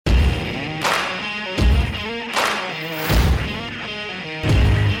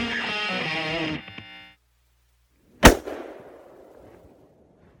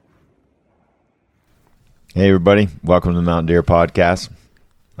Hey everybody, welcome to the Mountain Deer Podcast.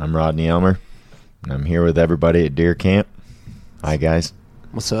 I'm Rodney Elmer, and I'm here with everybody at Deer Camp. Hi guys.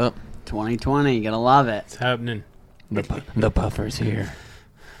 What's up? 2020, you gotta love it. It's happening. The Puffer's here.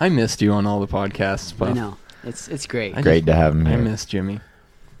 I missed you on all the podcasts, Puff. I know. It's great. Great to have him I here. miss Jimmy.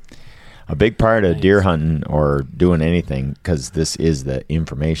 A big part of Thanks. deer hunting or doing anything, because this is the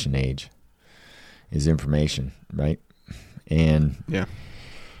information age, is information, right? And Yeah.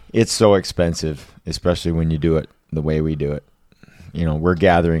 it's so expensive, especially when you do it the way we do it. You know, we're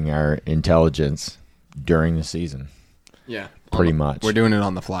gathering our intelligence during the season, Yeah. pretty much. We're doing it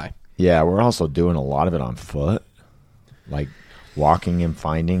on the fly. Yeah, we're also doing a lot of it on foot, like walking and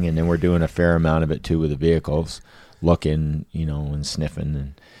finding, and then we're doing a fair amount of it too with the vehicles, looking, you know, and sniffing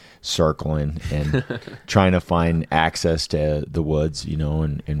and circling and trying to find access to the woods, you know,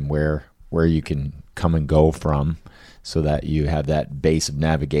 and where you can come and go from, so that you have that base of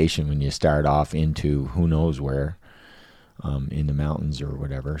navigation when you start off into who knows where, in the mountains or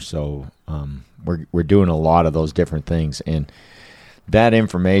whatever. So we're doing a lot of those different things, and that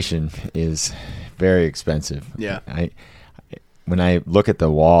information is very expensive. Yeah. When I look at the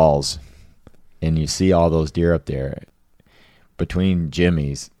walls and you see all those deer up there, between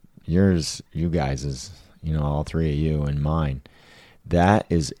Jimmy's, yours, you guys', you know, all three of you and mine, that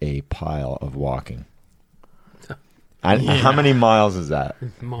is a pile of walking. How many miles is that?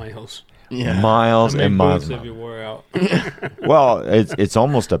 Miles. Yeah. Miles How many and miles. boots have you wore out? Well, it's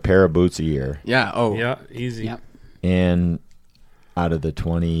almost a pair of boots a year. Yeah. Oh. Yeah, easy. Yep. And out of the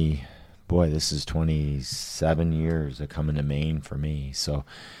 20, boy, this is 27 years of coming to Maine for me. So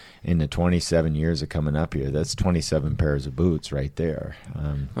in the 27 years of coming up here, that's 27 pairs of boots right there.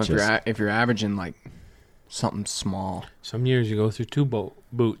 Well, if you're averaging like something small. Some years you go through two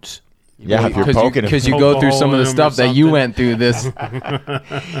boots. yeah, if you're poking Because it, you Poke go a through hole some of in the 'em stuff or that you something. went through this.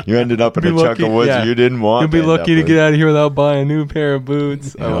 you ended up in Be a chunk lucky- of woods yeah. you didn't want. You'll be to end lucky up to with. get out of here without buying a new pair of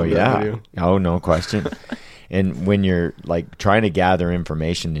boots. I Oh love that yeah. video. Oh, no question. And when you're like trying to gather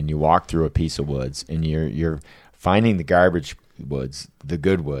information and you walk through a piece of woods and you're finding the garbage woods, the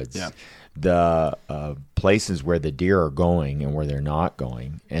good woods, Yeah. the places where the deer are going and where they're not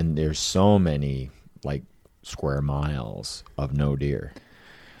going, and there's so many like square miles of no deer.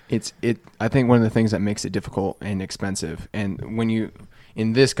 I think one of the things that makes it difficult and expensive, and when you,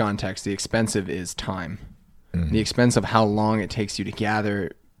 in this context, the expensive is time. Mm-hmm. The expense of how long it takes you to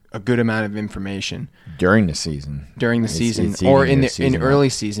gather a good amount of information During the season. during the It's- season it's or eating in your the season in up. early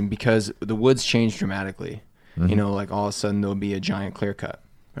season, because the woods change dramatically. Mm-hmm. You know, like all of a sudden there'll be a giant clear cut,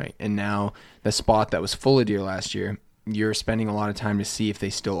 right? And now the spot that was full of deer last year, you're spending a lot of time to see if they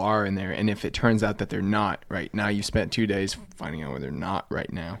still are in there, and if it turns out that they're not, right now you spent 2 days finding out where they're not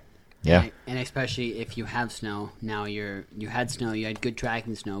right now. Yeah. And especially if you have snow, now you had snow, you had good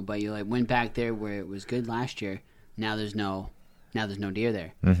tracking snow, but you like went back there where it was good last year. Now there's no deer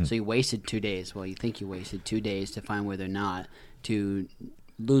there. Mm-hmm. So you wasted 2 days. Well, you think you wasted 2 days to find where they're not, to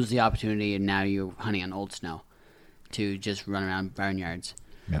lose the opportunity, and now you're hunting on old snow to just run around barnyards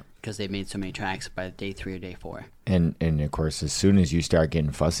Yeah. because they made so many tracks by day 3 or day 4. And of course, as soon as you start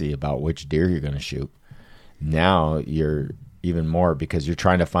getting fussy about which deer you're going to shoot, now you're even more, because you're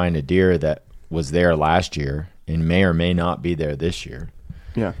trying to find a deer that was there last year and may or may not be there this year,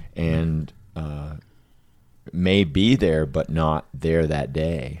 Yeah. and may be there but not there that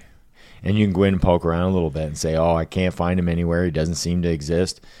day. And you can go in and poke around a little bit and say, "Oh, I can't find him anywhere. He doesn't seem to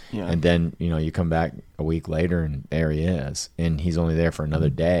exist." Yeah. And then you come back a week later and there he is, and he's only there for another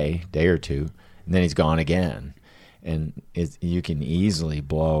day or two, and then he's gone again. And you can easily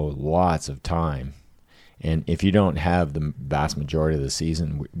blow lots of time. And if you don't have the vast majority of the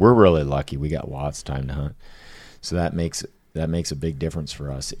season, we're really lucky. We got lots of time to hunt, so that makes a big difference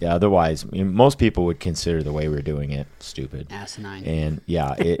for us. Otherwise, most people would consider the way we're doing it stupid. Asinine. And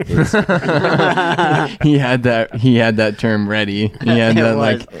yeah, it's He had that term ready. He had It that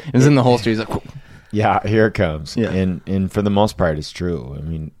was. like it was in the holster. He's like, "Whoa." yeah, here it comes. Yeah. And for the most part, it's true. I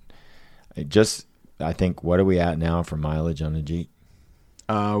mean, I think, what are we at now for mileage on a Jeep?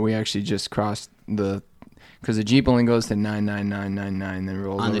 We actually just crossed because the Jeep only goes to 99999, then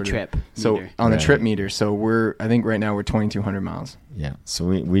rolls On the over to- trip So meter. on the Right. trip meter, so I think right now we're 2,200 miles. Yeah, so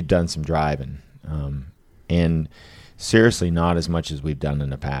we've done some driving, and seriously, not as much as we've done in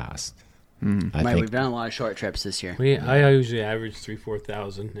the past. I Right, think we've done a lot of short trips this year. I usually average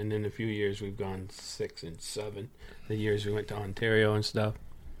 3,000-4,000, and in a few years we've gone 6 and 7. The years we went to Ontario and stuff.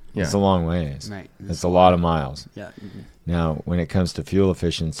 Yeah. it's a long ways. Right. It's a lot of miles. Yeah. Now, when it comes to fuel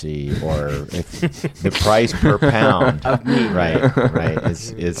efficiency or if the price per pound, right,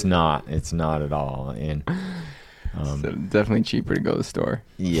 it's not at all. And So definitely cheaper to go to the store.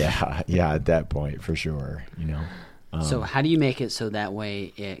 Yeah, at that point for sure. So how do you make it so that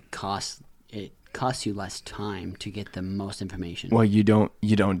way it costs you less time to get the most information? Well, you don't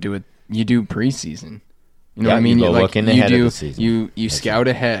do it. You do preseason. You know Yeah, what I mean? you go looking ahead of the season. You scout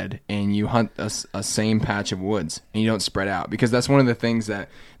ahead and you hunt a same patch of woods and you don't spread out, because that's one of the things that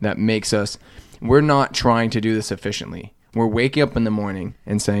makes us. We're not trying to do this efficiently. We're waking up in the morning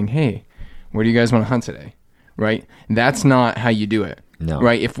and saying, "Hey, where do you guys want to hunt today?" Right? That's not how you do it. No.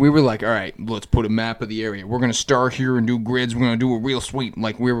 Right? If we were like, "All right, let's put a map of the area. We're going to start here and do grids. We're going to do a real sweep,"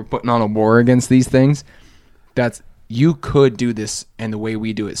 like we were putting on a war against these things. You could do this, and the way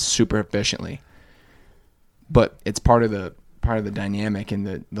we do it super efficiently. But it's part of the dynamic and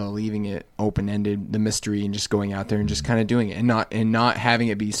the leaving it open ended, the mystery, and just going out there and just kind of doing it, and not having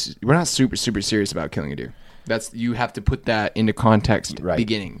it be. We're not super serious about killing a deer. You have to put that into context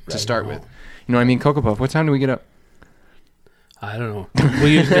beginning to start with. You know what I mean? Cocoa Puff, what time do we get up? I don't know.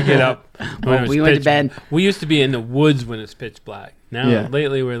 We used to get up when it was we went to bed. We used to be in the woods when it's pitch black. Now,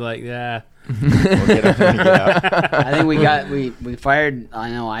 lately, we're like, We'll get up when we get up. I think we fired. I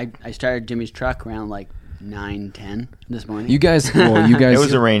know. I started Jimmy's truck around like 9:10 this morning. You guys. It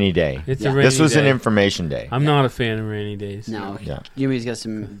was a rainy day. It's a rainy This was an day. information day. I'm not a fan of rainy days. No, Yeah. Jimmy's got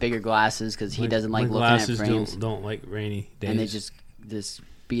some bigger glasses because he doesn't like My looking at glasses frames, don't like rainy days. and they just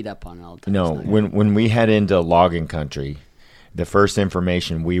beat up on it all the time. No, It's not good. when we head into logging country, the first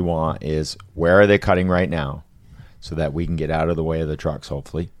information we want is where are they cutting right now, so that we can get out of the way of the trucks,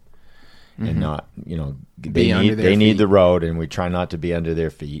 hopefully, and not, Be under their they need feet. the road, and we try not to be under their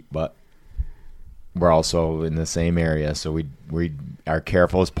feet, but we're also in the same area, so we are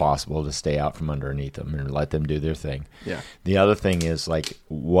careful as possible to stay out from underneath them and let them do their thing. Yeah. The other thing is, like,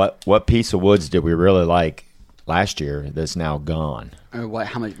 what piece of woods did we really like last year that's now gone? Or what?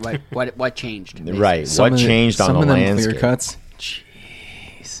 How much? What changed? basically? Right. Some What of the- changed on some the of them landscape? clear cuts.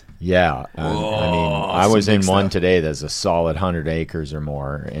 Jeez. Yeah, I was some in big one stuff. today that's a solid 100 acres or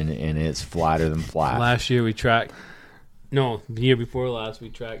more, and it's flatter than flat. Last year we tracked. No, the year before last we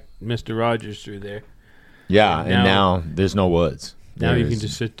tracked Mr. Rogers through there. Yeah, and Now- now there's no woods. Now you There's- can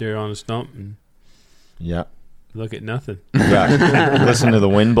just sit there on a stump and yeah, look at nothing. yeah. Listen to the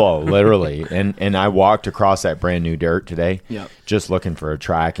wind blow, literally. And I walked across that brand new dirt today, Yep. just looking for a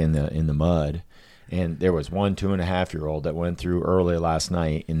track in the mud, and there was one 2.5-year-old that went through early last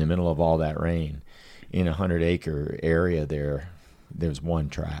night in the middle of all that rain, in a 100-acre area. There's one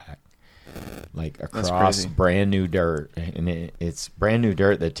track, like across crazy. brand new dirt, and it's brand new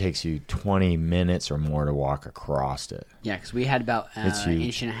dirt that takes you 20 minutes or more to walk across it. Yeah, because we had about It's an huge.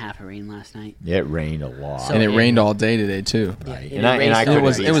 inch and a half of rain last night. It rained a lot. So And it it- rained all day today too. Right. it And I erased could all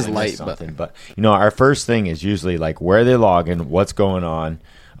have the- it was easily light, missed something, but our first thing is usually like where they're logging, what's going on,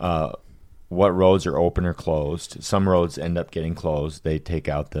 what roads are open or closed. Some roads end up getting closed. They take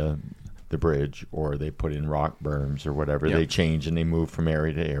out the bridge, or they put in rock berms or whatever. Yep. They change and they move from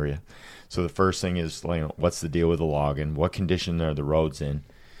area to area. So the first thing is, what's the deal with the logging? What condition are the roads in,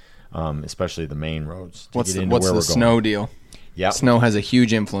 especially the main roads? to What's get the, into what's where the we're snow going. deal? Yep. Snow has a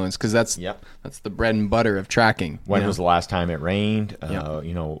huge influence because that's Yep. the bread and butter of tracking. When was the last time it rained? Yeah.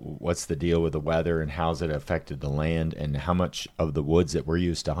 What's the deal with the weather and how's it affected the land, and how much of the woods that we're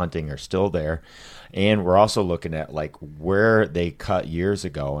used to hunting are still there? And we're also looking at like where they cut years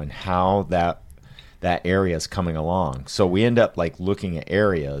ago and how that area is coming along. So we end up like looking at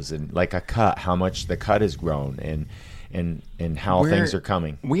areas and like a cut, how much the cut has grown and how things are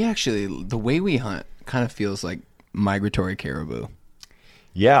coming. We actually, the way we hunt kind of feels like migratory caribou.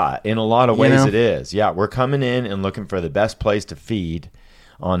 Yeah, in a lot of You ways know? it is. Yeah, we're coming in and looking for the best place to feed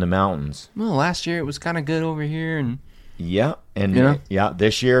on the mountains. Well, last year it was kind of good over here, and Yeah, and You know? yeah,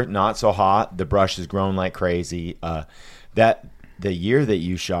 this year not so hot. The brush has grown like crazy. That the year that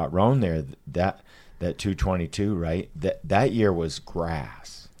you shot roan there, that 222, right? That year was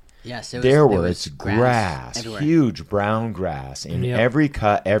grass. Yes, There was was grass, everywhere. huge brown grass in Yep. every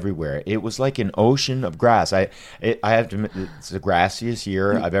cut, everywhere. It was like an ocean of grass. I have to admit, it's the grassiest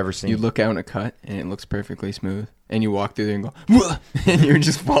year I've ever seen. you look out in a cut and it looks perfectly smooth, and you walk through there and go, "Whoa," and you're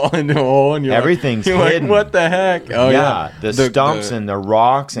just falling into a hole, and you're Everything's like, you're hidden. like, what the heck? Oh yeah, the stumps and the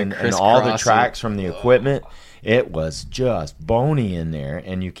rocks and all the crisscrossing. tracks from the equipment. It was just bony in there,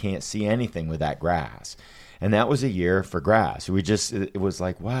 and you can't see anything with that grass. And that was a year for grass. It was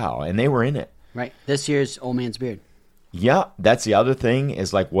like, wow. And they were in it. Right. This year's Old Man's Beard. Yeah, that's the other thing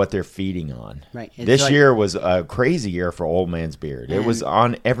is like what they're feeding on. Right. It's This like- year was a crazy year for Old Man's Beard. It was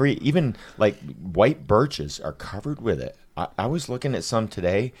on even like white birches are covered with it. I was looking at some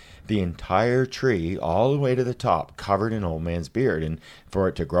today, the entire tree all the way to the top covered in Old Man's Beard. And for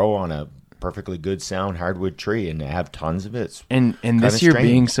it to grow on a perfectly good sound hardwood tree, and they have tons of it. And Kinda this year strange.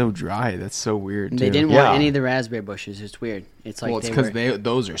 being so dry, that's so weird. They too. didn't Yeah. want any of the raspberry bushes. It's weird. It's like Well, it's they because were,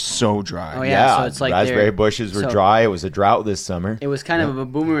 those are so dry. Oh, yeah. so Yeah, it's like raspberry they're- bushes were so- dry. It was a drought this summer. It was kind of a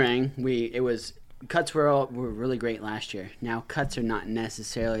boomerang. Cuts were really great last year. Now cuts are not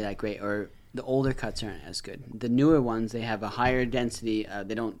necessarily that great, or the older cuts aren't as good. The newer ones, they have a higher density.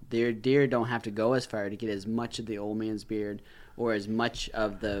 Their deer don't have to go as far to get as much of the old man's beard or as much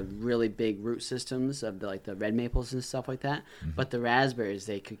of the really big root systems of the red maples and stuff like that. But the raspberries,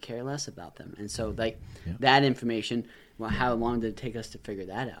 they could care less about them. And so that information, well, how long did it take us to figure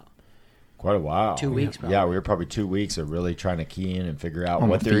that out? Quite a while. 2 weeks, Yeah, probably. we were probably 2 weeks of really trying to key in and figure out On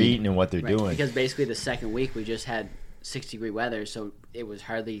what the they're feed. eating and what they're Right, doing. because basically the second week we just had 60-degree weather, so it was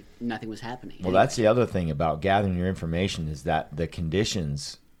nothing was happening. Well, that's the other thing about gathering your information is that the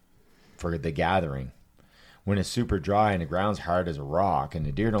conditions for the gathering, when it's super dry and the ground's hard as a rock and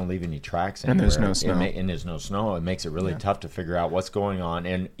the deer don't leave any tracks And anywhere, there's no snow. and there's no snow, it makes it really tough to figure out what's going on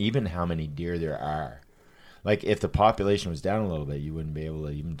and even how many deer there are. Like if the population was down a little bit, you wouldn't be able to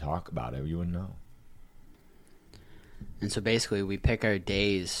even talk about it. You wouldn't know. And so basically, we pick our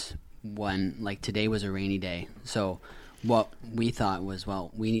days when, like today was a rainy day. So what we thought was,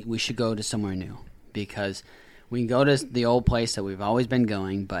 well, we should go to somewhere new because we can go to the old place that we've always been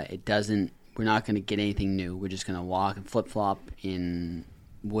going, but we're not going to get anything new. We're just going to walk and flip-flop in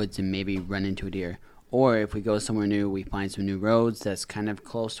woods and maybe run into a deer. Or if we go somewhere new, we find some new roads that's kind of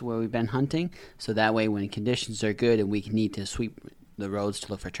close to where we've been hunting. So that way, when conditions are good and we need to sweep the roads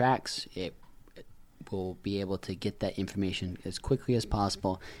to look for tracks, we'll be able to get that information as quickly as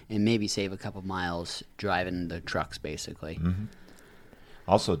possible and maybe save a couple miles driving the trucks, basically. Mm-hmm.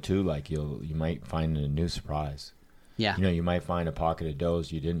 Also, too, like you might find a new surprise. Yeah. You know, you might find a pocket of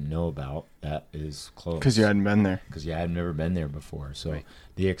does you didn't know about that is close. Because you hadn't been there. Because you had never been there before. So Right.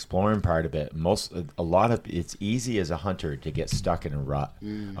 the exploring part of it, it's easy as a hunter to get stuck in a rut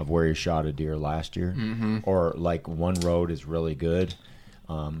of where you shot a deer last year, or like one road is really good,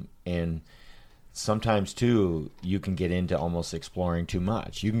 and sometimes too you can get into almost exploring too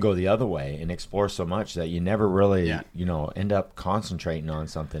much. You can go the other way and explore so much that you never really end up concentrating on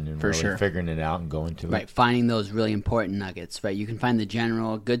something and For really sure. figuring it out and going to Right, it. finding those really important nuggets, right? You can find the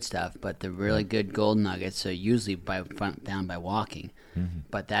general good stuff, but the really good gold nuggets are usually found by walking.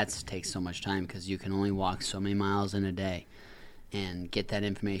 But that takes so much time because you can only walk so many miles in a day. And get that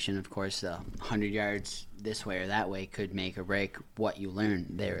information, of course, 100 yards this way or that way could make or break what you learn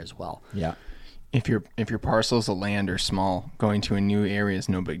there as well. Yeah. If your parcels of land are small, going to a new area is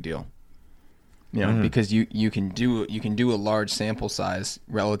no big deal. You know, because you can do a large sample size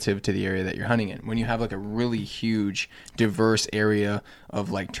relative to the area that you're hunting in. When you have like a really huge, diverse area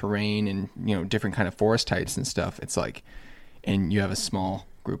of like terrain and different kind of forest types and stuff, it's like, and you have a small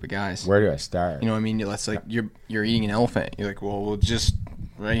group of guys. Where do I start? You know what I mean? Let's like you're eating an elephant. You're like, well, we'll just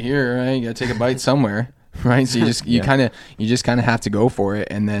right here, right? You gotta take a bite somewhere, right? So you kind of have to go for it,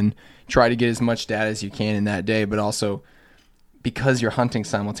 and then try to get as much data as you can in that day. But also, because you're hunting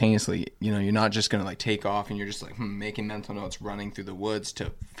simultaneously, you're not just gonna like take off and you're just like making mental notes, running through the woods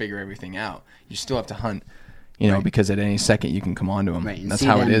to figure everything out. You still have to hunt, because at any second you can come onto them. Right, and That's see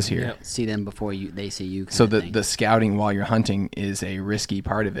how them- it is here. See them before they see you. So kind of thing. the scouting while you're hunting is a risky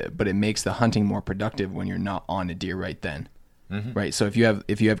part of it, but it makes the hunting more productive when you're not on a deer right then. Right. So if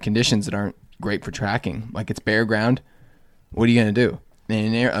you have conditions that aren't great for tracking, like it's bare ground, what are you going to do?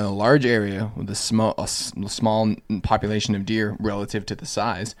 In a large area with a small population of deer relative to the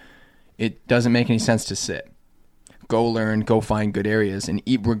size, it doesn't make any sense to sit. Go learn, go find good areas, and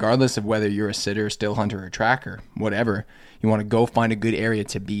eat regardless of whether you're a sitter, still hunter, or tracker, whatever. You want to go find a good area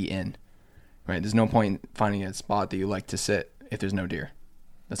to be in. Right? There's no point in finding a spot that you like to sit if there's no deer.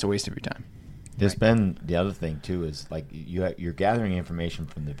 That's a waste of your time. There's been the other thing too is like you're gathering information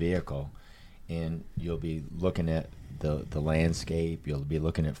from the vehicle, and you'll be looking at the landscape. You'll be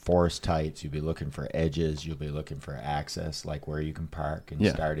looking at forest types. You'll be looking for edges. You'll be looking for access, like where you can park and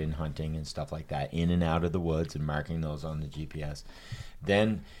start in hunting and stuff like that, in and out of the woods, and marking those on the GPS.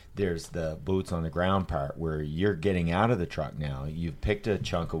 Then there's the boots on the ground part where you're getting out of the truck now. You've picked a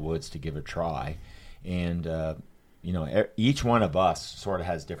chunk of woods to give a try, and each one of us sort of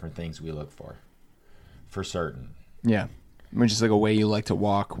has different things we look for certain. Yeah. Which is like a way you like to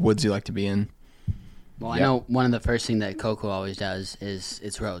walk, woods you like to be in. Well, I know one of the first thing that Coco always does is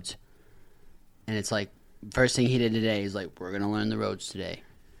it's roads. And it's like, first thing he did today is like, we're going to learn the roads today.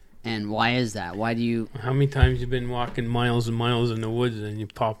 And why is that? Why do you... How many times you been walking miles and miles in the woods and you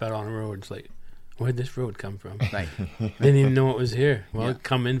pop out on a road? It's like, where'd this road come from? Right. Didn't even know it was here. Well, Yeah. it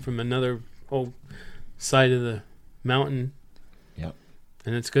come in from another whole side of the mountain. Yep.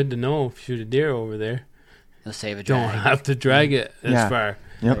 And it's good to know if you shoot a deer over there, They'll save a don't drag. have to drag it as Yeah. far.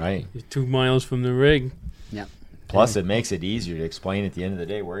 Yep. Right. You're 2 miles from the rig. Yep. Plus, it makes it easier to explain at the end of the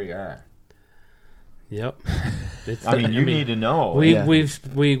day where you are. Yep. It's, I mean, you need to know.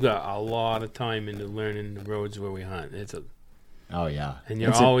 We've got a lot of time into learning the roads where we hunt. Oh yeah. And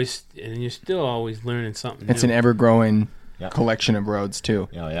you're still always learning something It's new. an ever-growing Yeah. collection of roads too.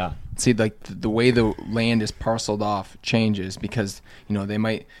 Oh yeah. See, like the way the land is parceled off changes because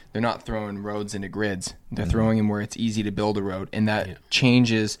they're not throwing roads into grids. They're throwing them where it's easy to build a road, and that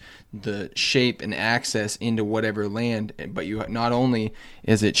changes the shape and access into whatever land. But you not only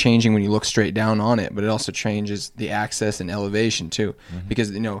is it changing when you look straight down on it, but it also changes the access and elevation too.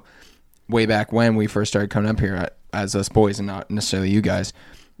 Because way back when we first started coming up here as us boys, and not necessarily you guys,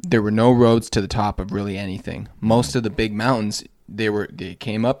 there were no roads to the top of really anything. Most of the big mountains, they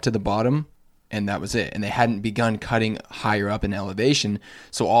came up to the bottom, and that was it. And they hadn't begun cutting higher up in elevation,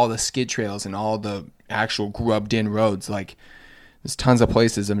 so all the skid trails and all the actual grubbed in roads, like there's tons of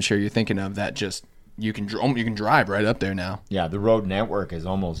places I'm sure you're thinking of that just you can drive right up there now, Yeah, the road network is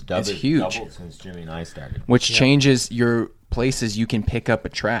almost doubled huge. since Jimmy and I started. which changes your places you can pick up a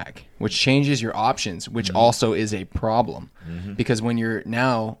track, which changes your options, which also is a problem because when you're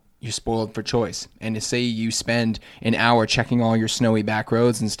spoiled for choice. And to say you spend an hour checking all your snowy back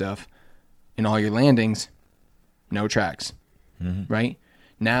roads and stuff and all your landings, no tracks, right?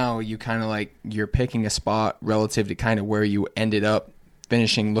 Now you kind of like you're picking a spot relative to kind of where you ended up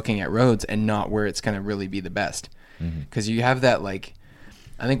finishing looking at roads and not where it's going to really be the best. Because you have that, like,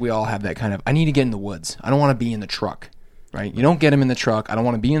 I think we all have that kind of, I need to get in the woods. I don't want to be in the truck, right? You don't get them in the truck. I don't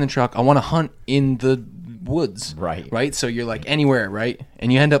want to be in the truck. I want to hunt in the woods. Right. So you're like anywhere, right?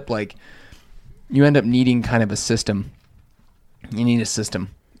 And you end up needing kind of a system. You need a system.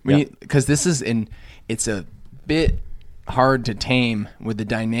 Because it's a bit hard to tame with the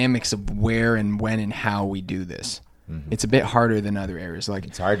dynamics of where and when and how we do this. It's a bit harder than other areas. Like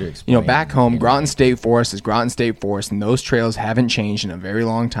It's hard to explain. back home, Groton State Forest is Groton State Forest, and those trails haven't changed in a very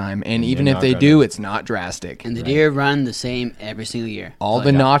long time. And even if they do, it's not drastic. And the deer run the same every single year. All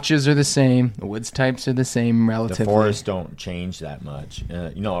the notches are the same. The woods types are the same the relatively. forests don't change that much.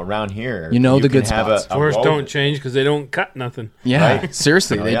 Around here, You know the can good have spots. a Forests road- don't change because they don't cut nothing. Yeah, Right.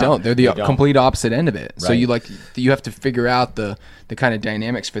 seriously, Oh, they yeah. don't. They're the They don't. complete opposite end of it. So Right. you have to figure out the kind of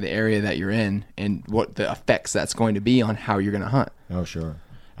dynamics for the area that you're in and what the effects that's going to be on how you're going to hunt. Oh, sure.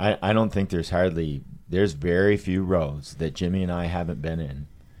 I don't think there's very few roads that Jimmy and I haven't been in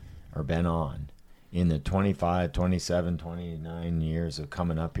or been on in the 25, 27, 29 years of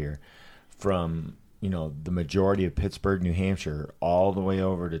coming up here from, the majority of Pittsburgh, New Hampshire, all the way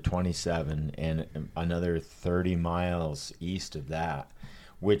over to 27 and another 30 miles east of that,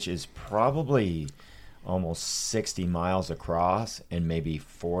 which is probably almost 60 miles across and maybe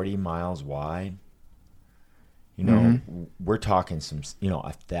 40 miles wide. We're talking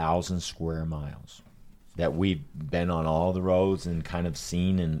 1,000 square miles that we've been on all the roads and kind of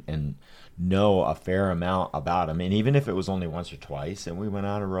seen and know a fair amount about them. And even if it was only once or twice and we went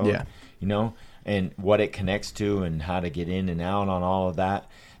on a road, and what it connects to and how to get in and out on all of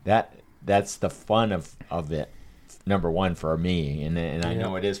that's the fun of it. Number one for me, and I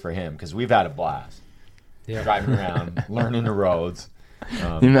know it is for him because we've had a blast driving around, learning the roads.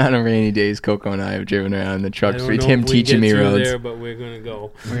 The amount of rainy days Coco and I have driven around in the I trucks don't with know him if we teaching get me through roads. there, but we're gonna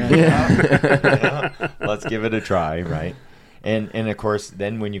go. Let's give it a try, right? And of course,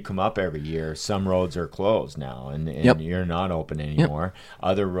 then when you come up every year, some roads are closed now, and you're not open anymore.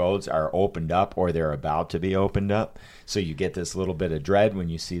 Other roads are opened up, or they're about to be opened up. So you get this little bit of dread when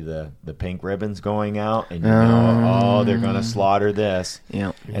you see the pink ribbons going out, and you know, they're going to slaughter this.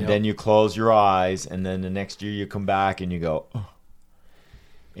 Yeah. And then you close your eyes, and then the next year you come back and you go, oh.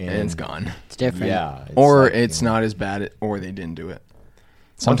 And it's gone. It's different. Yeah. Or like, it's not as bad, or they didn't do it.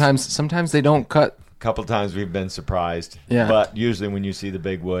 Sometimes they don't cut. Couple times we've been surprised. Yeah. But usually when you see the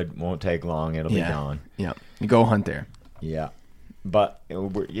big wood, won't take long. It'll be gone. Yeah. You go hunt there. Yeah. But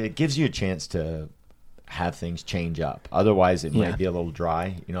it gives you a chance to have things change up. Otherwise, it might be a little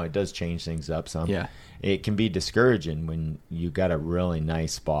dry. You know, it does change things up some. Yeah. It can be discouraging when you got a really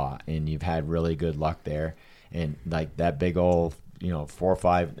nice spot and you've had really good luck there. And like that big old, 4 or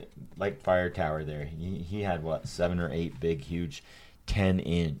 5, like fire tower there. He had, 7 or 8 big, huge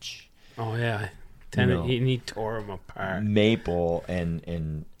 10-inch. Oh yeah, he tore them apart. Maple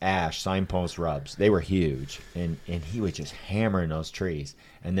and ash signpost rubs. They were huge, and he was just hammering those trees.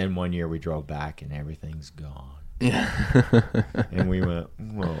 And then one year we drove back and everything's gone. Yeah. And we went,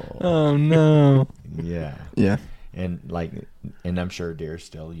 whoa. Oh no. Yeah. Yeah. And I'm sure deer's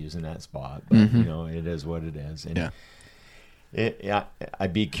still using that spot, but it is what it is. And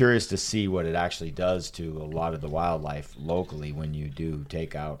I'd be curious to see what it actually does to a lot of the wildlife locally when you do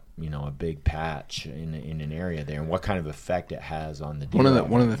take out, a big patch in an area there, and what kind of effect it has on the deer.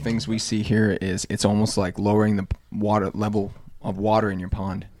 One of the things we see here is it's almost like lowering the level of water in your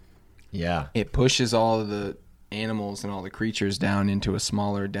pond. Yeah. It pushes all of the animals and all the creatures down into a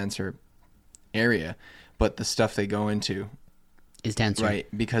smaller, denser area, but the stuff they go into Is denser. right,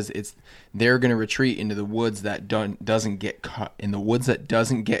 because they're going to retreat into the woods that doesn't get cut. And the woods that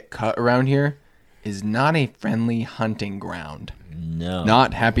doesn't get cut around here is not a friendly hunting ground. No.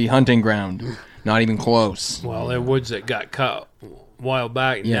 Not happy hunting ground. Not even close. Well, they're woods that got cut a while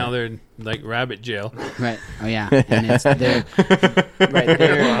back. And Yeah. Now they're like rabbit jail. Right. Oh yeah. And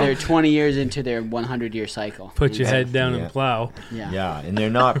they're 20 years into their 100-year cycle. Put your And so- head down Yeah. and plow. Yeah. Yeah, and they're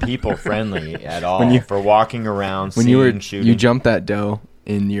not people friendly at all When you- for walking around, When seeing, shooting. you jumped that doe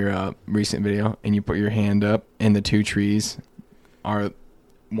in your recent video and you put your hand up and the two trees are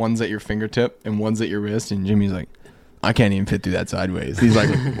one's at your fingertip and one's at your wrist, and Jimmy's like, I can't even fit through that sideways. He's like,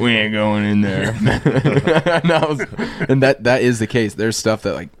 we ain't going in there. and that is the case. There's stuff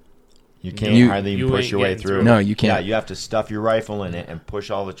that like You can't You- hardly you push ain't your way getting through. through. No, you can't. Yeah, you have to stuff your rifle in it and push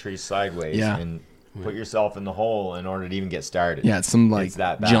all the trees sideways Yeah. and put yourself in the hole in order to even get started. yeah, it's some like It's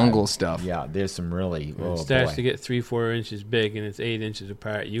that bad. jungle stuff. Yeah, there's some really, When oh it starts boy, to get 3-4 inches big and it's 8 inches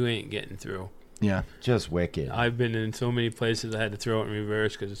apart, you ain't getting through. Yeah. just wicked. I've been in so many places I had to throw it in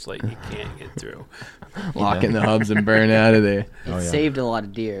reverse because it's like you can't get through. Lock in the hubs and burn out of there. It Oh, yeah. saved a lot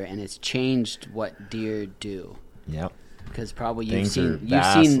of deer, and it's changed what deer do. Yep. Because probably Things are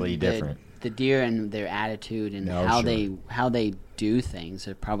vastly different. the deer and their attitude and No, how sure. how they do things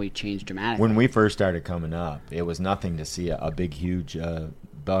have probably changed dramatically. When we first started coming up, it was nothing to see a big, huge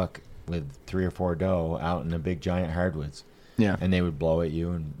buck with 3 or 4 doe out in the big, giant hardwoods. Yeah. And they would blow at you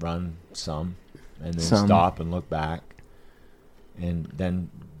and run some, and then Some. stop and look back, and then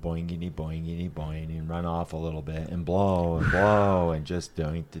boingity, boingity, boing, and run off a little bit, and blow, and just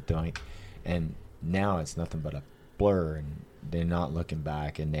doink to doink. And now it's nothing but a blur, and they're not looking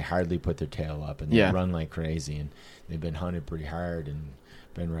back, and they hardly put their tail up, and they Yeah. run like crazy, and they've been hunted pretty hard and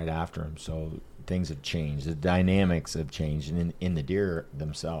been right after them. So things have changed. The dynamics have changed in the deer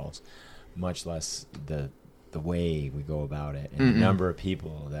themselves, much less the way we go about it and the number of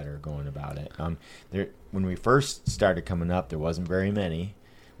people that are going about it. When we first started coming up, there wasn't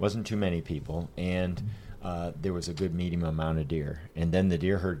too many people, and there was a good medium amount of deer. And then the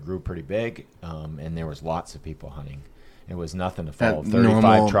deer herd grew pretty big, and there was lots of people hunting. It was nothing to follow That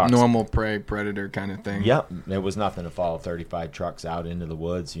 35 trucks. normal prey predator kind of thing. Yep, it was nothing to follow 35 trucks out into the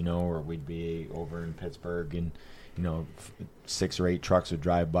woods, or we'd be over in Pittsburgh and, 6 or 8 trucks would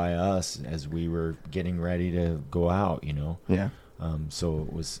drive by us as we were getting ready to go out, Yeah. So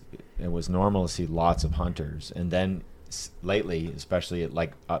it was normal to see lots of hunters. And then lately, especially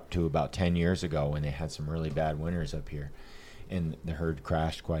like up to about 10 years ago when they had some really bad winters up here, and the herd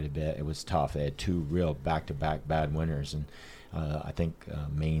crashed quite a bit. It was tough. They had 2 real back-to-back bad winters, and I think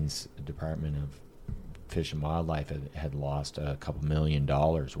Maine's Department of Fish and Wildlife had lost a couple $1 million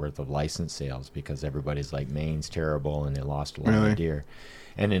worth of license sales because everybody's like, Maine's terrible, and they lost a lot Really? of deer.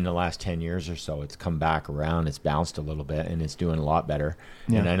 And in the last 10 years or so, it's come back around. It's bounced a little bit, and it's doing a lot better.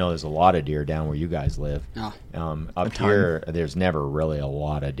 Yeah. And I know there's a lot of deer down where you guys live. Oh. Up ton. here, there's never really a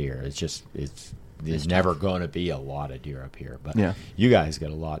lot of deer. There's never going to be a lot of deer up here. But Yeah. you guys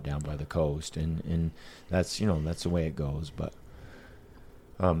get a lot down by the coast, and that's that's the way it goes. But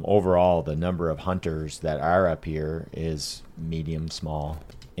overall, the number of hunters that are up here is medium, small,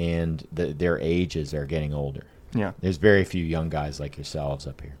 and their ages are getting older. Yeah. There's very few young guys like yourselves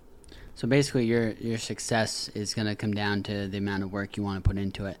up here. So basically, your success is going to come down to the amount of work you want to put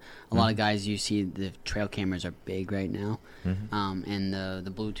into it. A lot of guys, you see the trail cameras are big right now, and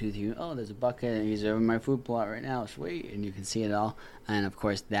the Bluetooth. There's a bucket. He's over my food plot right now. Sweet, and you can see it all. And of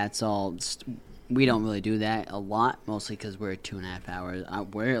course, that's all. We don't really do that a lot, mostly because we're 2.5 hours.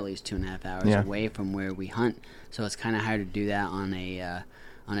 We're at least 2.5 hours Yeah. away from where we hunt, so it's kind of hard to do that on a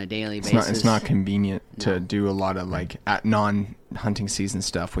daily It's basis. not convenient No. to do a lot of like at non-hunting season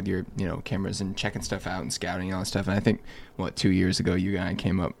stuff with your cameras and checking stuff out and scouting and all that stuff. And I think 2 years ago you and I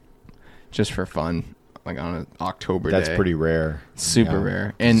came up just for fun, like on an October That's day. pretty rare. Super Yeah.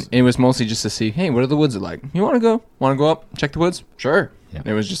 rare, and it was mostly just to see, hey, what are the woods like? You want to go? Want to go up, check the woods? Sure. Yeah.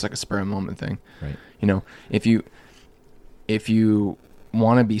 It was just like a spur of the moment thing. Right. If you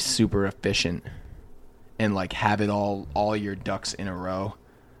want to be super efficient and like have it all your ducks in a row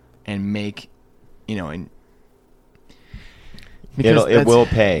and make, and because It will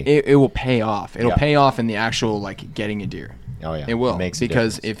pay. It will pay off. It'll Yeah. pay off in the actual like getting a deer. Oh yeah, It will, makes a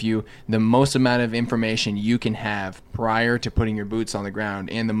because difference. the most amount of information you can have prior to putting your boots on the ground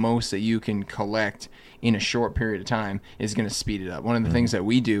and the most that you can collect in a short period of time is going to speed it up. One of the things that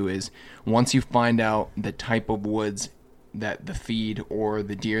we do is once you find out the type of woods that the feed or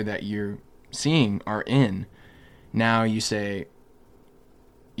the deer that you're seeing are in, now you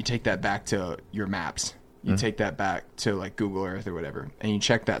take that back to your maps. You take that back to like Google Earth or whatever, and you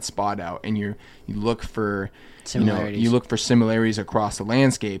check that spot out, and you look for Similarities. you look for similarities across the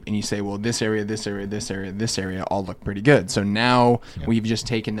landscape, and you say, well, this area, this area, this area, this area all look pretty good. So now we've just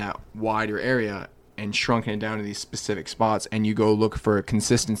taken that wider area and shrunken it down to these specific spots, and you go look for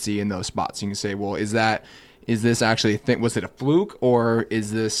consistency in those spots. You can say, well, is this actually a thing? Was it a fluke, or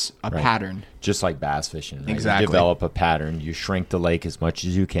is this a pattern? Just like bass fishing, right? Exactly. You develop a pattern. You shrink the lake as much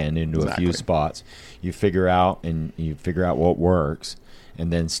as you can into a few Exactly. spots. You figure out what works,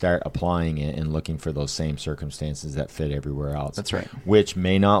 and then start applying it and looking for those same circumstances that fit everywhere else. That's right. Which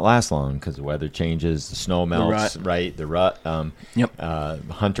may not last long because the weather changes, the snow melts, rut. right? The rut,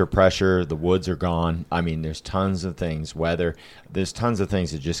 hunter pressure, the woods are gone. I mean, there's tons of things. There's tons of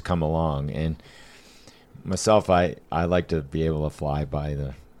things that just come along. And myself, I like to be able to fly by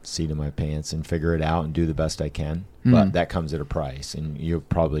the seat of my pants and figure it out and do the best I can. But that comes at a price, and you'll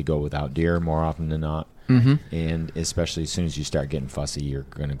probably go without deer more often than not. And especially as soon as you start getting fussy, you're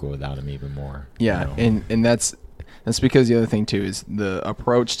going to go without them even more. Yeah, you know? and that's because the other thing too is the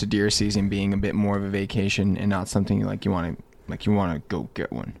approach to deer season being a bit more of a vacation and not something like you want to go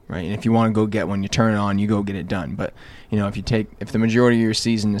get one, right? And if you want to go get one, you turn it on, you go get it done. But if the majority of your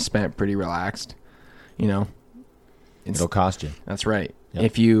season is spent pretty relaxed, It'll cost you. That's right. Yep.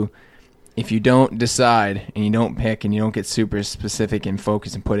 If you don't decide and you don't pick and you don't get super specific and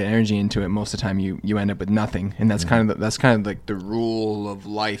focus and put energy into it, most of the time you end up with nothing. And that's kind of like the rule of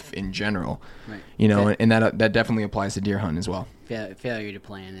life in general. Right. And that definitely applies to deer hunting as well. Failure to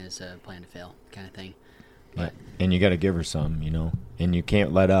plan is a plan to fail kind of thing. Right. And you got to give her some, and you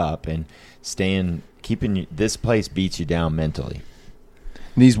can't let up and this place beats you down mentally.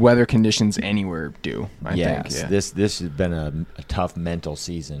 These weather conditions anywhere do, I think. Yeah. This has been a tough mental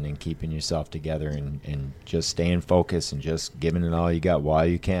season, and keeping yourself together and just staying focused and just giving it all you got while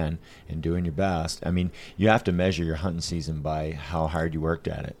you can and doing your best. I mean, you have to measure your hunting season by how hard you worked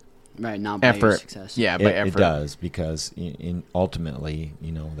at it. Right, not by your success. Yeah, by effort. It does, because ultimately,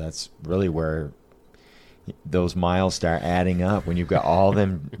 that's really where those miles start adding up when you've got all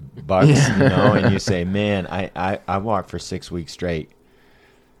them bucks, and you say, man, I walked for 6 weeks straight.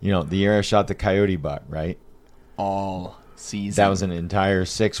 The year I shot the coyote buck, right? All season. That was an entire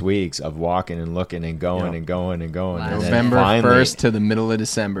 6 weeks of walking and looking and going and going and going. Wow. And then November finally, 1st to the middle of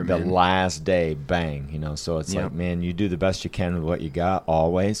December, the man. last day, bang. So it's like, man, you do the best you can with what you got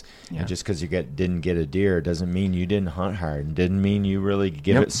always. Yeah. And just because you didn't get a deer doesn't mean you didn't hunt hard. And didn't mean you really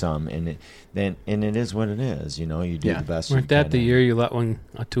give it some. And it is what it is. You do the best. Weren't you can. that the year you let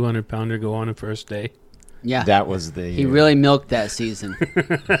a 200-pounder go on the first day? Yeah. That was the. He really milked that season.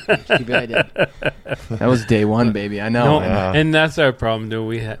 He really did. That was day one, baby. I know. No, and that's our problem, though.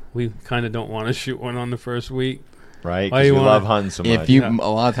 We kind of don't want to shoot one on the first week. Right, Why because you we wanna- love hunting so much. If you a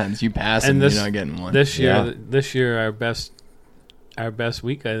lot of times you pass and this- you're not getting one. This year, Yeah. our best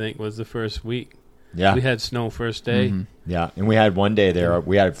week, I think, was the first week. yeah, We had snow first day. yeah, and we had one day there.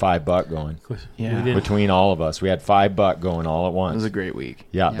 We had 5 buck going Yeah. We did. between all of us. We had 5 buck going all at It once. was a great week.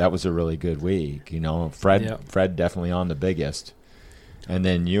 Yeah, Yeah. that was a really good week. Fred Yeah. Fred definitely on the biggest, and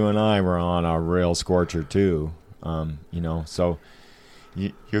then you and I were on our real scorcher too. So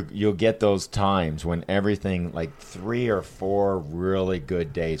you'll get those times when everything, like 3 or 4 really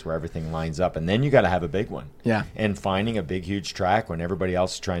good days where everything lines up, and then you got to have a big one. Yeah. And finding a big, huge track when everybody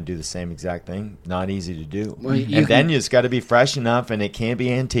else is trying to do the same exact thing, not easy to do. Well, And then you just got to be fresh enough, and it can't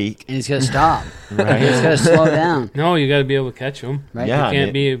be antique. And he's going to stop. Right. He's going to slow down. No, you got to be able to catch them. Right? Yeah. You can't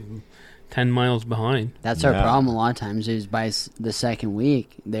and be 10 miles behind. That's our Yeah. problem a lot of times is by the second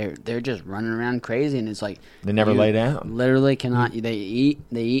week, they're just running around crazy. And it's like. They never you lay down. Literally cannot. They eat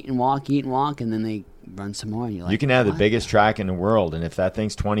and walk, and then they run some more. And you're like, You can have the "What?" biggest track in the world, and if that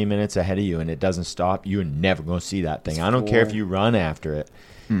thing's 20 minutes ahead of you and it doesn't stop, you're never going to see that thing. It's I don't care if four. you run after it.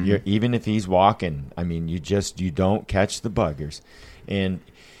 Even if he's walking, I mean, you don't catch the buggers. And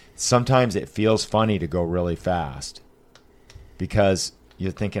sometimes it feels funny to go really fast because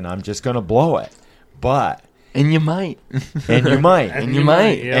you're thinking, I'm just going to blow it. But And you might. and you might. And you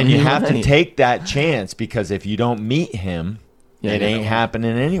might. Yeah. And you You have to might. take that chance, because if you don't meet him, Yeah, it you ain't don't.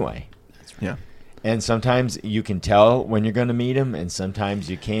 happening anyway. Yeah. And sometimes you can tell when you're going to meet him, and sometimes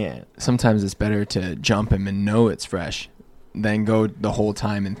you can't. Sometimes it's better to jump him and know it's fresh than go the whole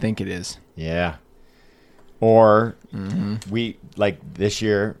time and think it is. Yeah. Or we, like this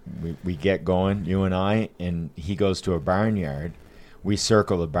year, we get going, you and I, and he goes to a barnyard. We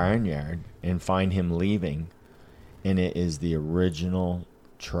circle the barnyard and find him leaving, and it is the original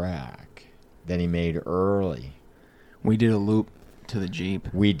track that he made early. We did a loop to the Jeep.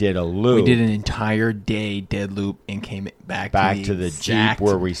 We did a loop. We did an entire day dead loop and came back to the Jeep exact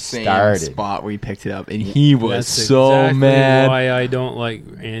where we same started. spot where we picked it up, and he was That's so exactly mad. why I don't like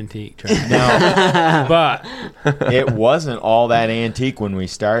antique tracks. Now, But it wasn't all that antique when we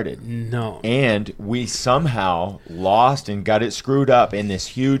started. no, And we somehow lost and got it screwed up in this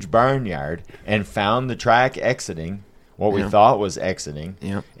huge barnyard and found the track exiting, what we Yeah. thought was exiting,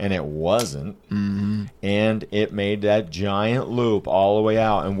 Yep. and it wasn't. And it made that giant loop all the way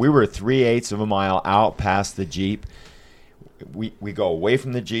out. And we were 3/8 of a mile out past the Jeep. We go away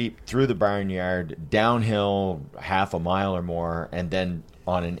from the Jeep, through the barnyard, downhill half a mile or more, and then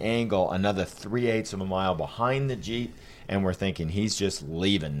on an angle, another 3/8 of a mile behind the Jeep. And we're thinking he's just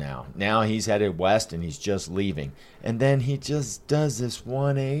leaving now. Now he's headed west and he's just leaving. And then he just does this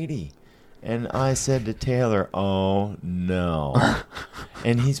 180. And I said to Taylor, oh, no.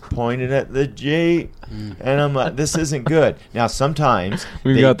 And he's pointed at the Jeep. And I'm like, this isn't good. Now, sometimes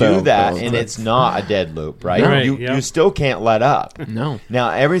We've they got do that that, all the and time. it's not a dead loop, right? Right, you, yeah. you still can't let up. No.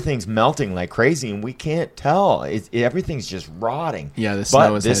 Now, everything's melting like crazy, and we can't tell. Everything's just rotting. Yeah, the snow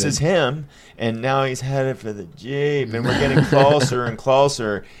But is this headed. is him, and now he's headed for the Jeep, and we're getting closer and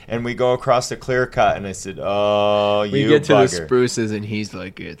closer, and we go across the clear cut, and I said, oh, We you get to the bugger. spruces, and he's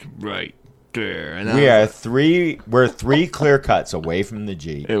like, it's right there. And I We was are like, we're three clear cuts away from the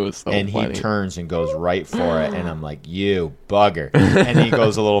Jeep. It was so and he funny. turns and goes right for it, and I'm like, you bugger. And he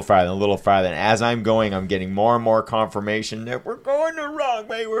goes a little farther, and as I'm going, I'm getting more and more confirmation that we're going the wrong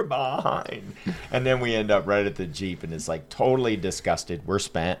way, we're behind. And then we end up right at the Jeep, and it's like totally disgusted. We're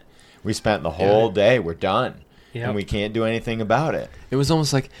spent. We spent the whole day. We're done. Yep. And we can't do anything about it. It was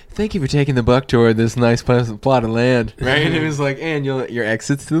almost like, thank you for taking the buck toward this nice plot of land, right? And it was like, and your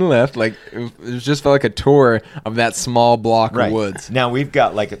exits to the left. Like it just felt like a tour of that small block of woods. Now we've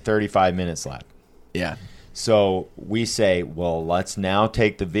got like 35 minutes left. Yeah. So we say, well, let's now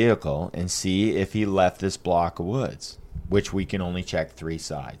take the vehicle and see if he left this block of woods, which we can only check 3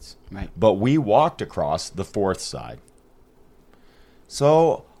 sides. Right. But we walked across the 4th side.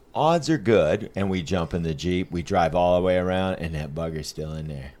 So odds are good, and we jump in the Jeep. We drive all the way around, and that bugger's still in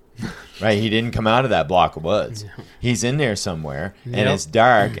there. Right? He didn't come out of that block of woods. He's in there somewhere, and Yep. it's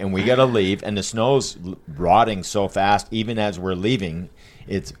dark, and we got to leave, and the snow's rotting so fast, even as we're leaving,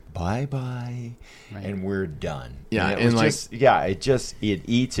 it's bye-bye, Right. and we're done. Yeah, and it and was it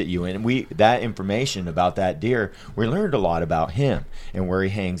eats at you. And that information about that deer, we learned a lot about him and where he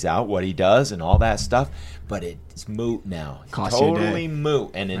hangs out, what he does, and all that stuff. But it's moot now. It's Costs you a day. totally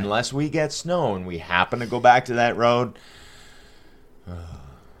moot. And unless we get snow and we happen to go back to that road,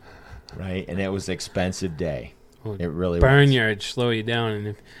 right? And it was an expensive day. Well, It really was. barnyards slow you down, and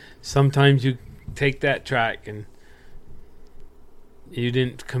if sometimes you take that track and you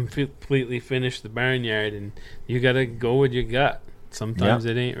didn't completely finish the barnyard, and you got to go with your gut. Sometimes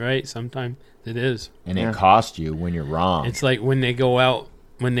it ain't right. Sometimes it is. And Yeah. it costs you when you're wrong. It's like when they go out,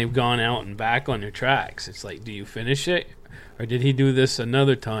 when they've gone out and back on their tracks. It's like, do you finish it, or did he do this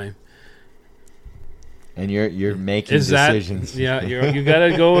another time? and you're making Is that decisions. yeah? You got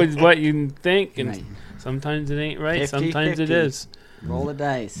to go with what you think, and Right. sometimes it ain't right. 50-50. Sometimes it is. Roll the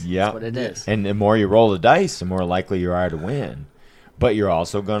dice. Yeah. That's what it is. And the more you roll the dice, the more likely you are to win. But you're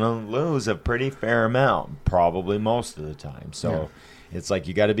also going to lose a pretty fair amount, probably most of the time. So it's like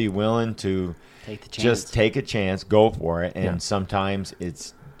you got to be willing to Take the chance. just take a chance, go for it. And Yeah. sometimes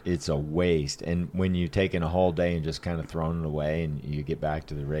it's a waste. And when you've taken a whole day and just kind of thrown it away, and you get back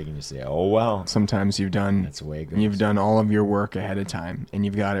to the rig and you say, oh, well, Sometimes you've done that's the way it goes. you've done all of your work ahead of time, and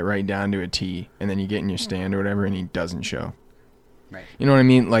you've got it right down to a T, and then you get in your stand or whatever, and he doesn't show. Right. You know what I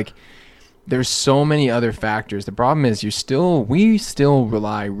mean? Like, there's so many other factors. The problem is we still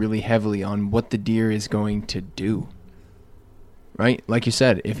rely really heavily on what the deer is going to do. Right? Like you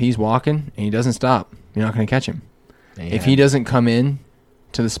said, if he's walking and he doesn't stop, you're not going to catch him. And If he doesn't come in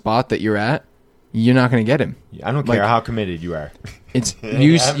to the spot that you're at, you're not going to get him. I don't like- care how committed you are. It's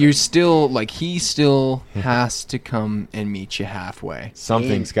you're still like he still has to come and meet you halfway.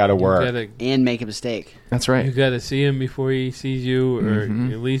 Something's got to You work. gotta And make a mistake. That's You right. got to see him before he sees you, or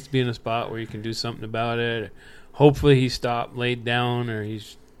Mhm. at least be in a spot where you can do something about it. Hopefully, he stopped, laid down, or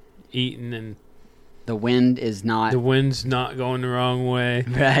he's eating, and The wind is not the wind's not going the wrong way.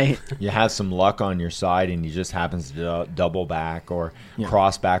 right. You have some luck on your side, and he just happens to double back or Yeah.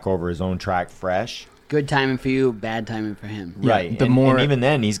 cross back over his own track fresh. Good timing for you, bad timing for him. Right. the and, more- and even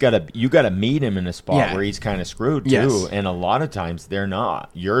then, you got to meet him in a spot Yeah. where he's kind of screwed too. Yes. And a lot of times they're not.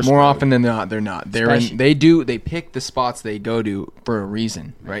 You're More screwed. often than not, they're not. They pick the spots they go to for a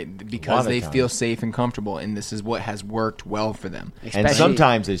reason, right? Because of they times. feel safe and comfortable, and this is what has worked well for them. And Especially-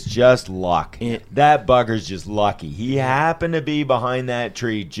 sometimes it's just luck. It- That bugger's just lucky. He happened to be behind that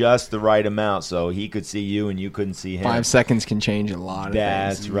tree just the right amount so he could see you and you couldn't see him. 5 seconds can change a lot of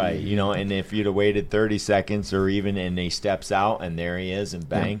That's things. right. You know, and if you'd have waited 30 seconds or even and he steps out and there he is and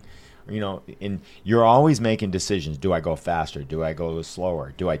bang, you know, and you're always making decisions. Do I go faster? Do I go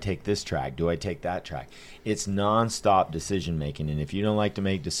slower? Do I take this track? Do I take that track? It's nonstop decision making. And if you don't like to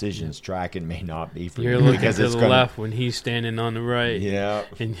make decisions, tracking may not be for You're you. looking because to it's the gonna- left when he's standing on the right. Yeah.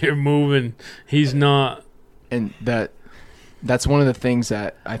 And you're moving. He's not. And that's one of the things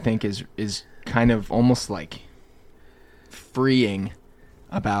that I think is kind of almost like freeing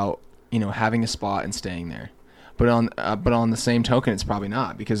about, you know, having a spot and staying there. But on the same token, it's probably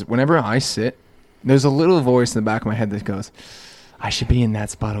not, because whenever I sit, there's a little voice in the back of my head that goes, I should be in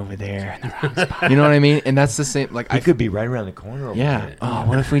that spot over there. You know what I mean? And that's the same. Like He I could be right around the corner over yeah. there. Oh,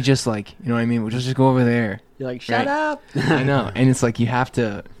 what if we just like, you know what I mean? We'll just go over there. You're like, shut Right. up. I know. And it's like you have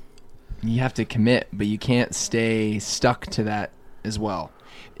to commit, but you can't stay stuck to that as well.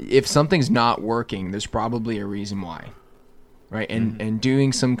 If something's not working, there's probably a reason why. Right? And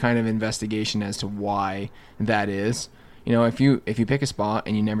doing some kind of investigation as to why that is. You know, if you pick a spot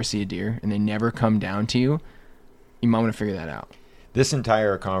and you never see a deer and they never come down to you, you might want to figure that out. This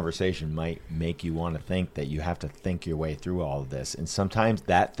entire conversation might make you want to think that you have to think your way through all of this. And sometimes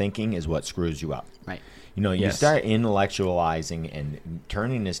that thinking is what screws you up. Right. You know, you Yes. start intellectualizing and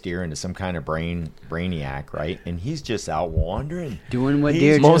turning this deer into some kind of brainiac, right? And he's just out wandering. Doing what He's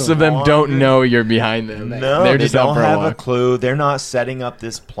deer do. Most of them don't wandering. know you're behind them. No, They're they just out don't for a have a walk. clue. They're not setting up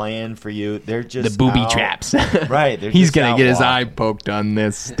this plan for you. They're just The booby out. traps. Right. They're He's just going out to get his walking. eye poked on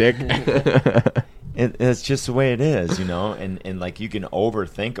this stick. It's just the way it is, you know, and like you can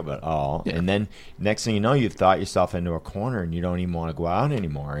overthink of it all, Yeah. and then next thing you know, you've thought yourself into a corner, and you don't even want to go out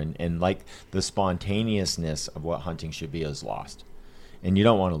anymore, and like the spontaneousness of what hunting should be is lost, and you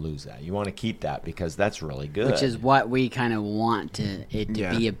don't want to lose that. You want to keep that because that's really good. Which is what we kind of want it to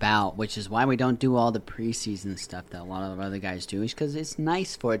Yeah. be about, which is why we don't do all the preseason stuff that a lot of other guys do, is because it's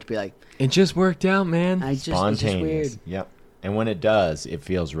nice for it to be like, It just worked out, man. it's just spontaneous. weird. Yep, and when it does, it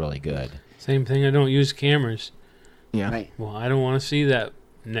feels really good. Same thing. I don't use cameras. Yeah. Right, Well, I don't want to see that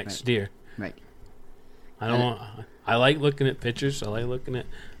next Right. deer. right. I don't want. I like looking at pictures. I like looking at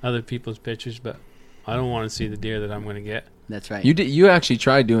other people's pictures, but I don't want to see the deer that I'm going to get. That's right. You actually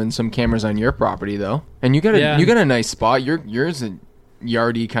tried doing some cameras on your property though, and you got Yeah. a nice spot. Yours a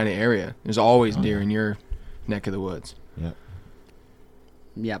yardy kind of area. There's always deer in your neck of the woods. Yep.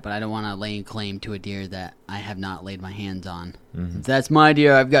 Yeah, but I don't want to lay claim to a deer that I have not laid my hands on. Mm-hmm. If that's my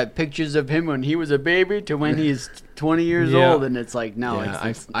deer, I've got pictures of him when he was a baby to when he's 20 years Yeah. old, and it's like, no, Yeah,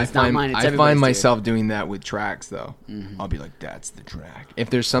 it's I not find mine. It's I everybody's find deer. myself doing that with tracks though. I'll be like, that's the track. If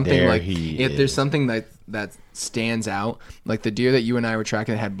there's something There like he if there's is. something that stands out, like the deer that you and I were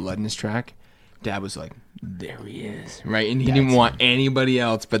tracking that had blood in his track, Dad was like, there he is, right? And he didn't want anybody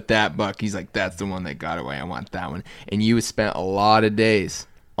else but that buck. He's like, that's the one that got away. I want that one. And you spent a lot of days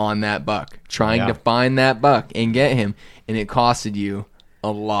on that buck trying Yeah. to find that buck and get him, and it costed you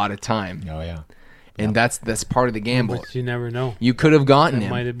a lot of time. Oh yeah. And that's part of the gamble. But you never know. You could have gotten That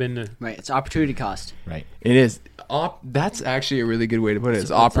him. might have been the. Right, it's opportunity cost. Right. It is. That's actually a really good way to put it. It's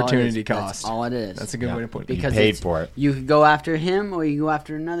That's all it opportunity is. cost. That's all it is. That's a good Yeah. way to put it. Because You paid it's- for it. You could go after him or you go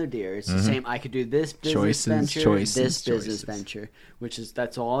after another deer. It's the same. I could do this business Choices, venture, choices, this business choices. venture, which is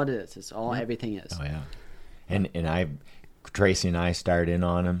that's all it is. It's all everything is. Oh yeah. And Tracy and I start in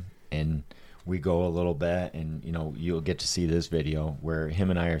on him, and we go a little bit, and you know you'll get to see this video where him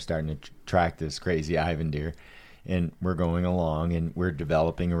and I are starting to track this crazy Ivan deer, and we're going along and we're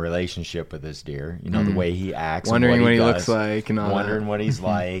developing a relationship with this deer. You know the way he acts, and Wondering what he does, looks like and all wondering that. what he's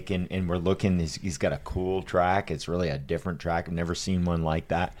like, and we're looking. He's got a cool track. It's really a different track. I've never seen one like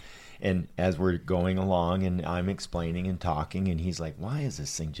that. And as we're going along, and I'm explaining and talking, and he's like, "Why is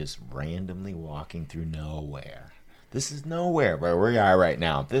this thing just randomly walking through nowhere? This is nowhere where we are right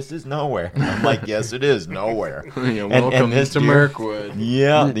now. This is nowhere." And I'm like, "Yes, it is nowhere." Yeah, And welcome this to deer- Mirkwood.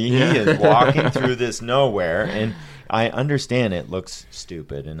 Yeah, he is walking through this nowhere, and I understand it looks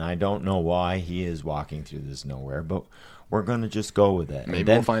stupid, and I don't know why he is walking through this nowhere, but we're going to just go with it. Maybe And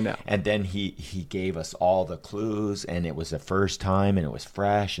then, we'll find out. And then he gave us all the clues, and it was the first time, and it was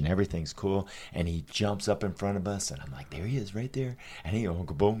fresh, and everything's cool. And he jumps up in front of us, and I'm like, there he is, right there. And he goes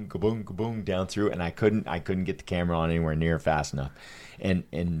kaboom, kaboom, kaboom down through, and I couldn't get the camera on anywhere near fast enough. And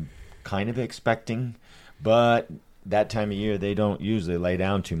kind of expecting, but that time of year they don't usually lay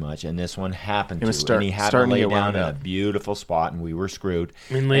down too much, and this one happened to. And he had to starting to lay get down wound in a up. beautiful spot, and we were screwed.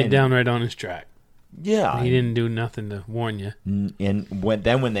 And laid down right on his track. Yeah, He didn't do nothing to warn you. and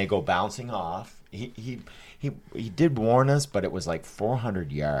when they go bouncing off, he did warn us, but it was like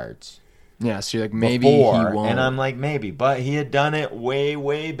 400 yards. Yeah, so you're like, maybe Before, he won't. and I'm like, maybe, but he had done it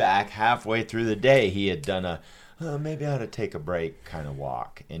way back, halfway through the day. He had done a maybe I ought to take a break kind of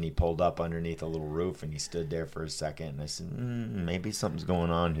walk, and he pulled up underneath a little roof, and he stood there for a second, and I said, maybe something's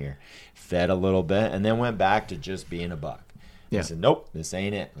going on here. Fed a little bit, and then went back to just being a buck. Yeah. I said, nope, this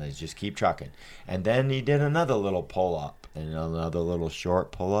ain't it. Let's just keep trucking. And then he did another little pull up and another little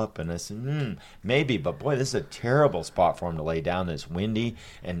short pull up, and I said, maybe, but boy, this is a terrible spot for him to lay down. It's windy,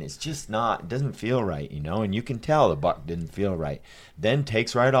 and it's just not, it doesn't feel right, and you can tell the buck didn't feel right. Then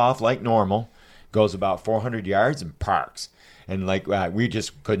takes right off like normal, goes about 400 yards and parks. And like we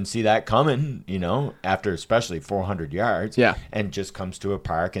just couldn't see that coming, after especially 400 yards. Yeah. And just comes to a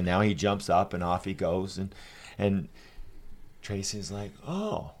park, and now he jumps up and off he goes, and Tracy's like,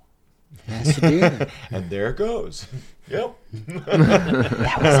 oh. Has to do that. And there it goes. Yep.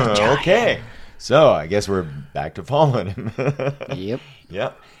 That was a giant. Okay. So I guess we're back to following him. Yep.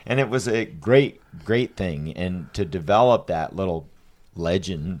 Yep. And it was a great thing. And to develop that little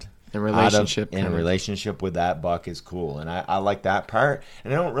legend And relationship in kind of. relationship with that buck is cool. And I like that part.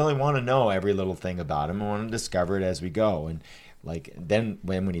 And I don't really want to know every little thing about him. I want to discover it as we go. And like then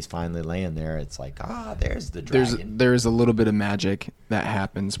when he's finally laying there, it's like, there's the dragon. There's a little bit of magic that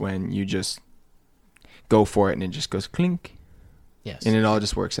happens when you just go for it and it just goes clink, Yes. and it all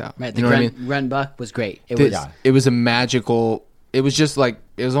just works out. Right. You The know what I mean? run buck was great. It This- was. It was a magical. It was just like,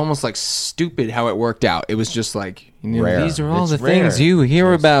 it was almost like stupid how it worked out. It was just like, Rare. these are all It's the things rare. you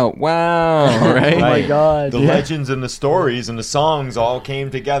hear about. Wow, right? Right. God. The legends and the stories and the songs all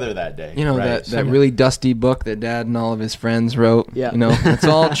came together that day. You know, right? that really dusty book that Dad and all of his friends wrote. Yeah. It's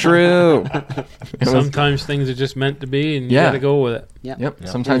all true. Sometimes things are just meant to be, and you Yeah. got to go with it. Yep. Yep. Yeah.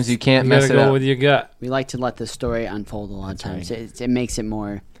 Sometimes you can't You mess got to it go up. with your gut. We like to let the story unfold a lot of times. It makes it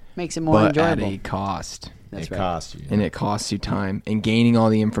more But enjoyable. at a cost. That's it right. costs you. And it costs you time and gaining all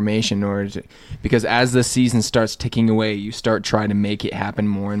the information in order to, because as the season starts ticking away, you start trying to make it happen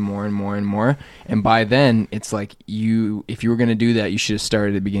more and more and more and more. And by then, it's like if you were going to do that, you should have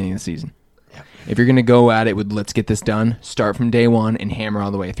started at the beginning of the season. Yep. If you're going to go at it with let's get this done, start from day one and hammer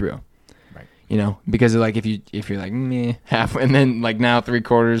all the way through. Right. Because like if you're like meh, half, and then like now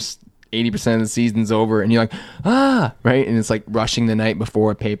 3/4, 80% of the season's over, and you're like right, and it's like rushing the night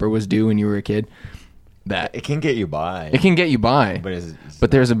before a paper was due when you were a kid. That It can get you by. it can get you by, but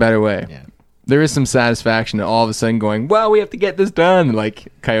there's a better way. Yeah. There is some satisfaction to all of a sudden going, well, we have to get this done, like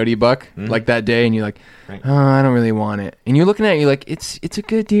Coyote Buck, like that day, and you're like, Right. oh, I don't really want it, and you're looking at it, you're like, it's a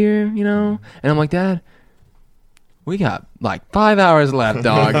good deer, and I'm like, Dad, we got like 5 hours left,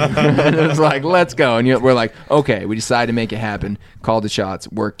 dog. And it was like, let's go, and we're like, okay, we decided to make it happen, called the shots,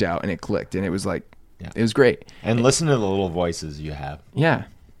 worked out, and it clicked, and it was like, Yeah. it was great. And listen to the little voices you have. Yeah.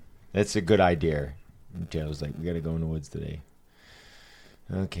 That's a good idea. Joe's like, we got to go in the woods today.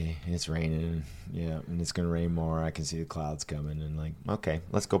 Okay, it's raining. Yeah, and it's going to rain more. I can see the clouds coming. And like, okay,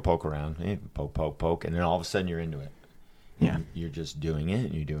 let's go poke around. Hey, poke. And then all of a sudden you're into it. Yeah. You're just doing it.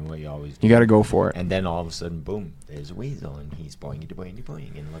 And you're doing what you always do. You got to go for it. And then all of a sudden, boom, there's a weasel. And he's boing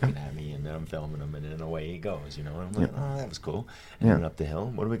and looking at me. And then I'm filming him. And then away he goes. And I'm like, oh, that was cool. And Yeah. then up the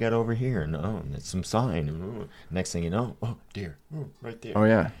hill, what do we got over here? And it's some sign. And next thing you know, deer. Right there. Oh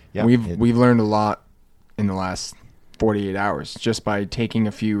yeah, Yeah, we've learned a lot in the last 48 hours just by taking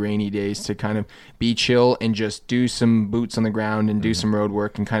a few rainy days to kind of be chill and just do some boots on the ground and do some road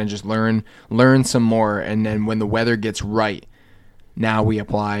work and kind of just learn some more. And then when the weather gets right, now we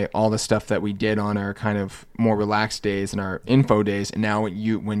apply all the stuff that we did on our kind of more relaxed days and our info days. And now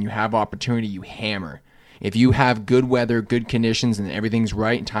when you have opportunity, you hammer. If you have good weather, good conditions, and everything's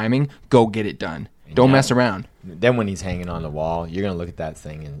right and timing, go get it done. Don't Yeah. mess around. Then when he's hanging on the wall, you're going to look at that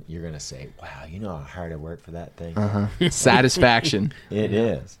thing and you're going to say, wow, you know how hard I worked for that thing? Satisfaction. It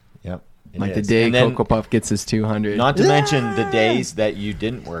is. Yep. It Like the is. day And then, Cocoa Puff gets his 200. not to mention the days that you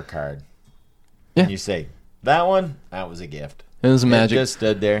didn't work hard. Yeah. And you say, that was a gift. It was It magic. just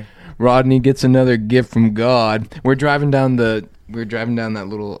stood there. Rodney gets another gift from God. We're driving down that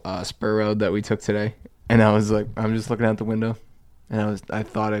little spur road that we took today, and I was like, I'm just looking out the window, and I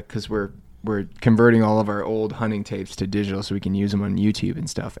thought it because we're converting all of our old hunting tapes to digital so we can use them on YouTube and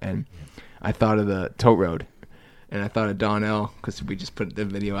stuff, and I thought of the tote road, and I thought of Donnell because we just put the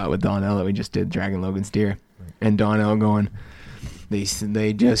video out with Donnell that we just did Dragon Logan's deer, and Donnell going,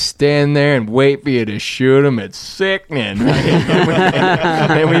 They just stand there and wait for you to shoot them. It's sickening. Right?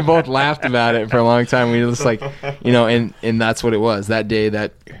 And we both laughed about it for a long time. We were just like, and that's what it was. That day,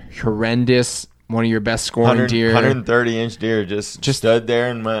 that horrendous, one of your best scoring deer. 130-inch deer just stood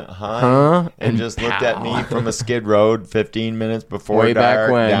there and went, huh? And just looked at me from a skid road 15 minutes before Way back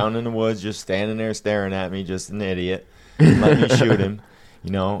dark, when. down in the woods, just standing there staring at me, just an idiot. And let me shoot him,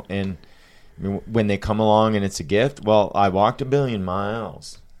 and when they come along and it's a gift, well, I walked 1 billion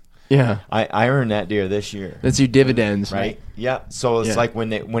miles. Yeah. I earned that deer this year. That's your dividends. Right? Yeah. So it's like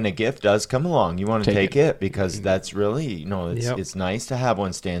when a gift does come along, you want to take it because that's really, it's nice to have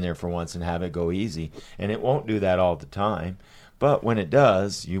one stand there for once and have it go easy. And it won't do that all the time. But when it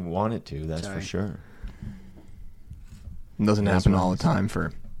does, you want it to, that's for sure. It doesn't happen all the time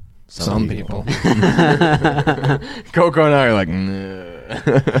for some people. people. Coco and I are like, nah.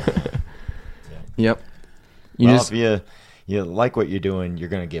 Yep. If you like what you're doing, you're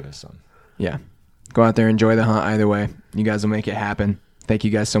going to give us some. Yeah. Go out there, enjoy the hunt either way. You guys will make it happen. Thank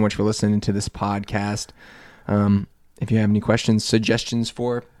you guys so much for listening to this podcast. If you have any questions, suggestions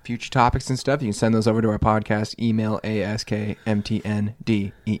for future topics and stuff, you can send those over to our podcast email,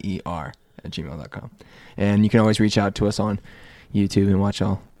 askmtndeer@gmail.com. And you can always reach out to us on YouTube and watch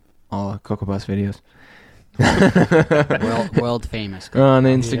all Coco Bus videos. World famous. On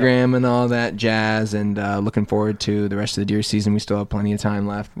Instagram and all that jazz, and looking forward to the rest of the deer season. We still have plenty of time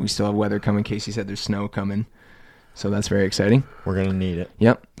left. We still have weather coming. Casey said there's snow coming, so that's very exciting. We're going to need it.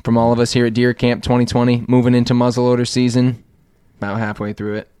 Yep. From all of us here at Deer Camp 2020, moving into muzzleloader season, about halfway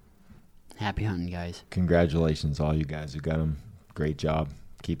through it. Happy hunting, guys. Congratulations, all you guys who got them. Great job.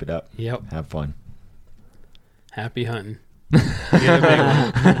 Keep it up. Yep. Have fun. Happy hunting. Get a big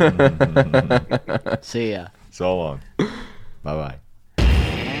one. See ya. So long. Bye-bye.